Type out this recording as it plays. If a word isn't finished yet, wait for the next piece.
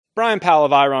Brian Powell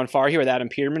of Iron Far here with Adam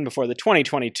Peterman before the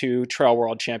 2022 Trail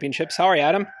World Championships. How are you,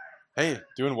 Adam? Hey,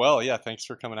 doing well. Yeah, thanks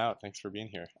for coming out. Thanks for being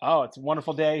here. Oh, it's a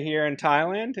wonderful day here in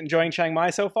Thailand. Enjoying Chiang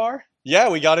Mai so far? Yeah,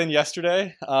 we got in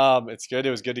yesterday. It's good.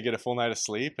 It was good to get a full night of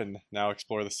sleep and now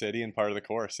explore the city and part of the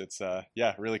course. It's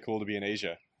yeah, really cool to be in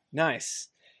Asia. Nice.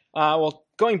 Well,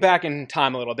 going back in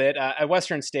time a little bit, at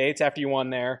Western States, after you won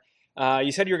there,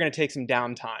 you said you were going to take some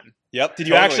downtime. Yep. Did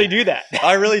you totally. actually do that?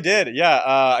 I really did. Yeah.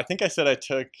 I think I said I'd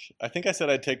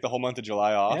take the whole month of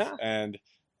July off, Yeah. and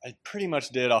I pretty much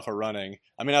did off of running.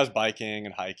 I mean, I was biking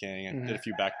and hiking and did a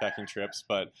few backpacking trips,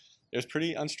 but it was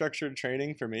pretty unstructured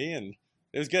training for me, and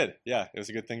it was good. Yeah, it was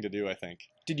a good thing to do, I think.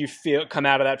 Did you come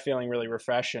out of that feeling really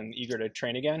refreshed and eager to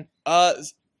train again?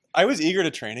 I was eager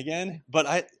to train again, but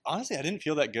I honestly didn't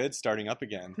feel that good starting up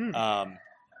again. I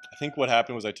think what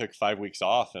happened was I took 5 weeks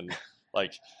off, and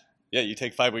you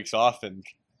take 5 weeks off and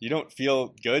you don't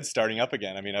feel good starting up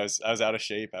again. I mean, I was out of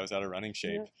shape. I was out of running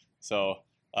shape. Yeah. So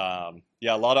a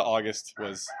lot of August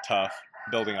was tough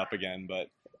building up again, but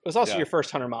It was also your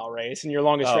first 100-mile race and your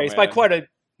longest race man.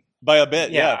 By a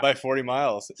bit, by 40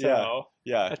 miles. So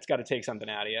yeah. That's got to take something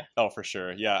out of you. Oh, for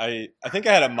sure. Yeah, I think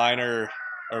I had a minor,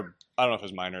 or I don't know if it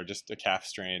was minor, just a calf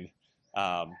strain.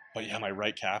 But yeah, my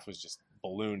right calf was just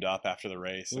ballooned up after the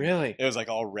race. Really? It was like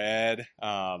all red.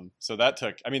 So that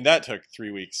took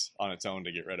 3 weeks on its own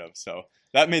to get rid of. So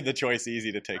that made the choice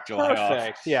easy to take July off.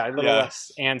 Perfect. Yeah, a little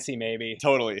less antsy maybe.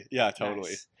 Totally. Yeah,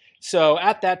 totally. Nice. So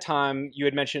at that time, you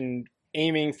had mentioned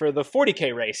aiming for the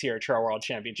 40K race here at Trail World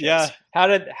Championships. Yeah.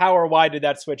 How or why did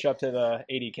that switch up to the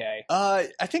 80K?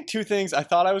 I think two things. I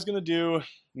thought I was going to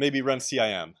maybe run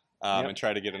CIM and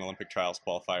try to get an Olympic trials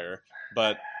qualifier.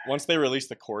 But once they released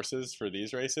the courses for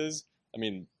these races, I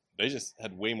mean, they just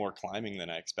had way more climbing than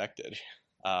I expected.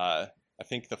 I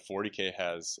think the 40K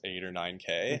has 8 or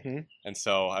 9K. And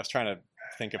so I was trying to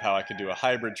think of how I could do a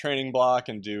hybrid training block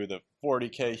and do the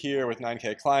 40K here with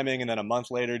 9K climbing, and then a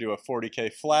month later do a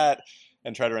 40K flat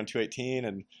and try to run 218.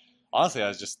 And honestly,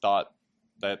 I just thought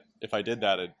that if I did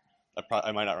that,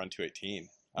 I might not run 218.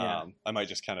 I might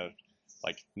just kind of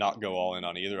not go all in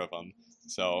on either of them.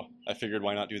 So I figured,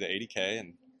 why not do the 80K?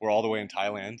 And we're all the way in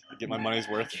Thailand to get my money's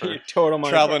worth for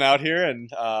traveling out here, and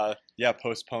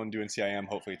postpone doing CIM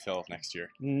hopefully till next year.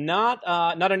 Not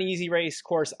an easy race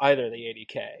course either, the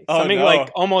 80K. Oh, Something no.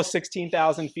 like almost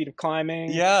 16,000 feet of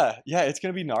climbing. Yeah, it's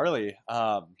gonna be gnarly.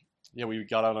 We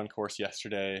got out on course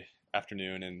yesterday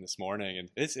afternoon and this morning, and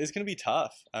it's gonna be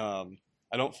tough. I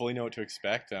don't fully know what to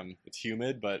expect. It's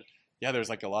humid, but yeah, there's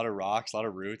a lot of rocks, a lot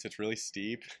of roots. It's really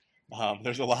steep.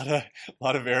 There's a lot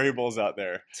of variables out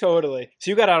there. Totally. So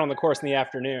you got out on the course in the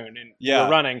afternoon and you were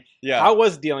running. Yeah. How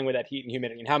was dealing with that heat and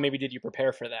humidity, and how maybe did you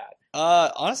prepare for that?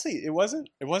 Honestly, it wasn't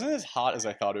as hot as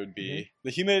I thought it would be.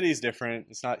 The humidity is different.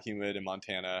 It's not humid in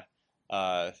Montana.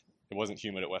 It wasn't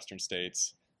humid at Western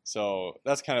States. So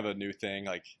that's kind of a new thing,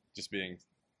 just being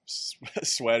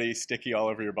sweaty, sticky all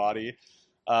over your body.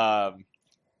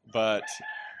 But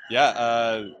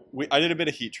yeah, I did a bit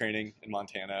of heat training in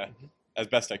Montana. As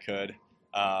best I could.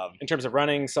 In terms of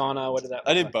running, sauna, what did that look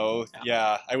I did like? both.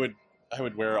 Yeah, I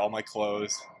would wear all my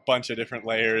clothes, bunch of different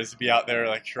layers, be out there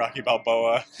like Rocky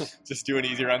Balboa, just doing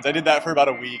easy runs. I did that for about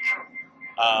a week.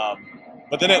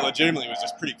 But then it legitimately was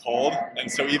just pretty cold,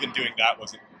 and so even doing that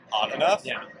wasn't hot enough.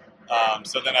 Yeah.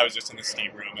 So then I was just in the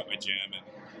steam room at my gym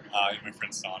and in my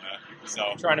friend's sauna.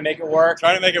 So trying to make it work.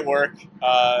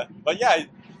 But yeah,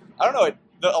 I don't know.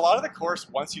 A lot of the course,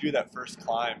 once you do that first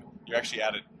climb, you're actually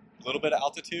at a little bit of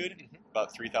altitude,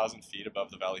 about 3,000 feet above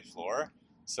the valley floor.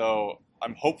 So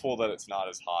I'm hopeful that it's not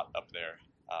as hot up there.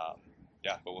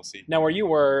 But we'll see. Now, where you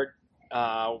were you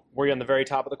on the very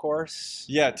top of the course?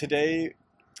 Yeah, today,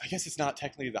 I guess it's not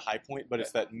technically the high point, but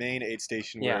it's that main aid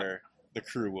station where the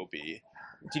crew will be.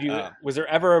 Was there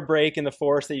ever a break in the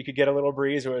forest that you could get a little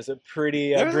breeze, or was it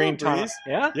pretty green breeze?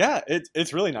 Yeah? Yeah,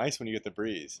 it's really nice when you get the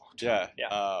breeze. Yeah.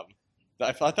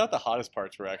 I thought the hottest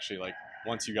parts were actually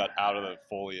once you got out of the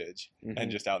foliage and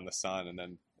just out in the sun, and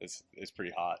then it's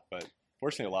pretty hot. But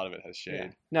fortunately, a lot of it has shade. Yeah.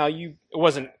 Now, it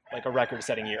wasn't like a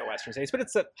record-setting year at Western States, but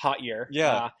it's a hot year.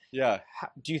 Yeah.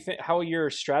 Do you think how will your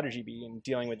strategy be in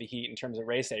dealing with the heat in terms of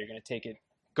race day? You're going to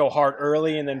go hard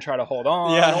early and then try to hold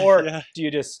on, do you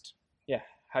just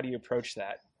how do you approach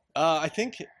that? I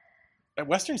think at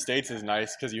Western States is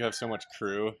nice because you have so much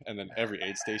crew, and then every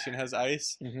aid station has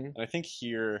ice. And I think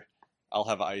here I'll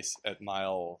have ice at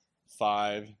mile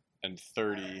 5 and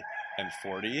 30 and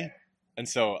 40, and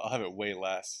so I'll have it way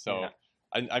less. So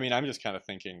I mean, I'm just kind of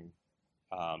thinking,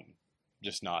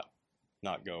 just not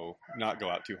go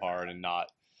out too hard, and not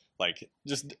I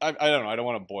don't know, I don't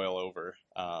want to boil over,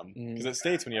 because at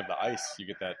States when you have the ice, you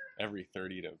get that every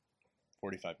 30 to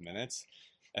 45 minutes,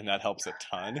 and that helps a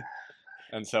ton.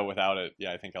 And so without it,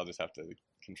 I think I'll just have to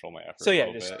control my effort. So a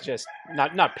little bit. just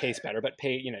not pace better, but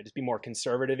just be more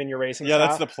conservative in your racing. Yeah, style.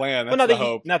 that's the plan. That's not the that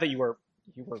hope. Not that you were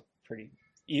pretty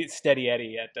steady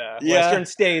Eddie at Western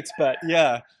States, but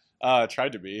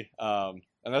tried to be. And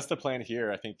that's the plan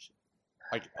here. I think,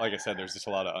 like I said, there's just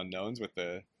a lot of unknowns with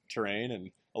the terrain,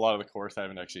 and a lot of the course I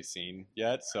haven't actually seen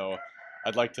yet. So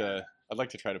I'd like to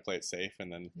try to play it safe,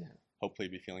 and then hopefully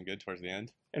be feeling good towards the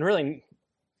end. And really,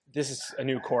 this is a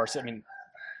new course. I mean,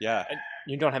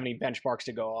 you don't have any benchmarks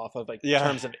to go off of, like in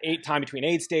terms of time between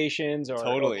aid stations or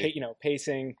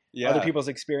pacing other people's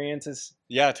experiences.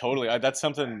 Yeah, totally. That's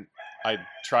something I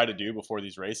try to do before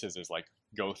these races, is like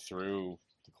go through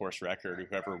the course record,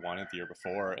 whoever won it the year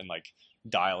before, and like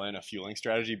dial in a fueling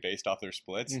strategy based off their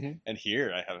splits. And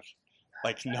here I have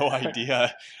like no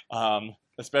idea.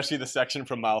 Especially the section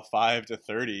from mile 5 to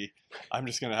 30. I'm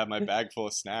just gonna have my bag full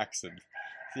of snacks, and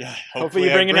hopefully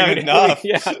you bring enough.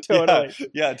 Yeah, totally.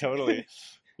 Yeah, totally.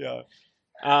 Yeah.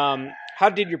 How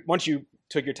did once you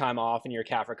took your time off and your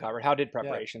calf recovered, how did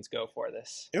preparations go for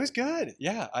this? It was good.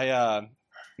 Yeah. I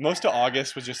most of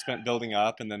August was just spent building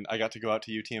up, and then I got to go out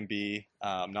to UTMB,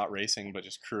 not racing, but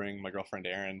just crewing my girlfriend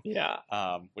Erin. Yeah.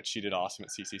 Which she did awesome at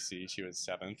CCC. She was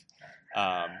 7th.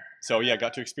 So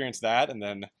got to experience that, and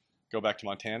then go back to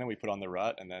Montana. We put on the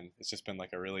rut, and then it's just been like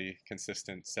a really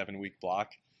consistent 7-week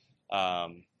block.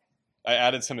 I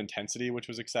added some intensity, which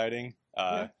was exciting.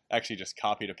 Actually just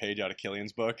copied a page out of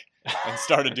Killian's book and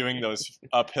started doing those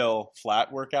uphill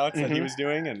flat workouts that he was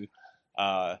doing. And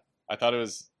I thought it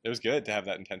was good to have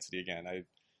that intensity again.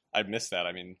 I missed that.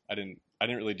 I mean, I didn't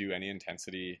really do any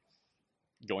intensity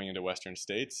going into Western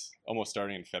States. Almost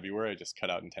starting in February, I just cut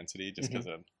out intensity just because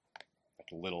of like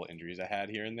little injuries I had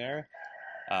here and there.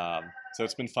 So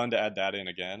it's been fun to add that in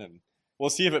again, and we'll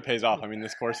see if it pays off. I mean,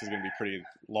 this course is going to be pretty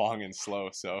long and slow,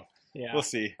 so we'll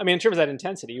see. I mean, in terms of that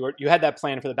intensity, you had that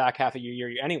plan for the back half of your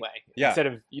year anyway. Yeah. Instead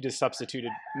of you just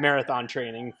substituted marathon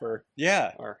training for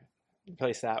or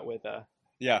replace that with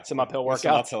some uphill workouts,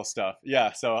 some uphill stuff.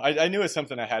 Yeah, so I knew it was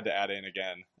something I had to add in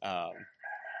again,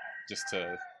 just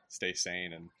to stay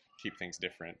sane and keep things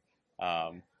different.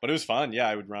 But it was fun. Yeah,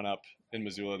 I would run up in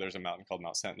Missoula. There's a mountain called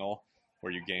Mount Sentinel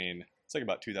where you gain. It's like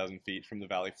about 2,000 feet from the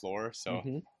valley floor. So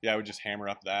I would just hammer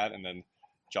up that and then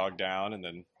jog down and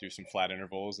then do some flat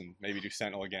intervals and maybe do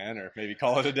Sentinel again or maybe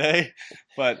call it a day.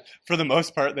 But for the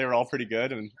most part, they were all pretty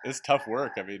good, and it's tough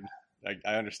work. I mean,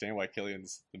 I understand why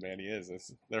Killian's the man he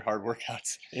is. They're hard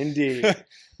workouts. Indeed.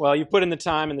 Well, you put in the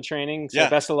time and the training, so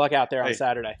best of luck out there on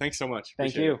Saturday. Thanks so much.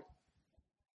 Thank you.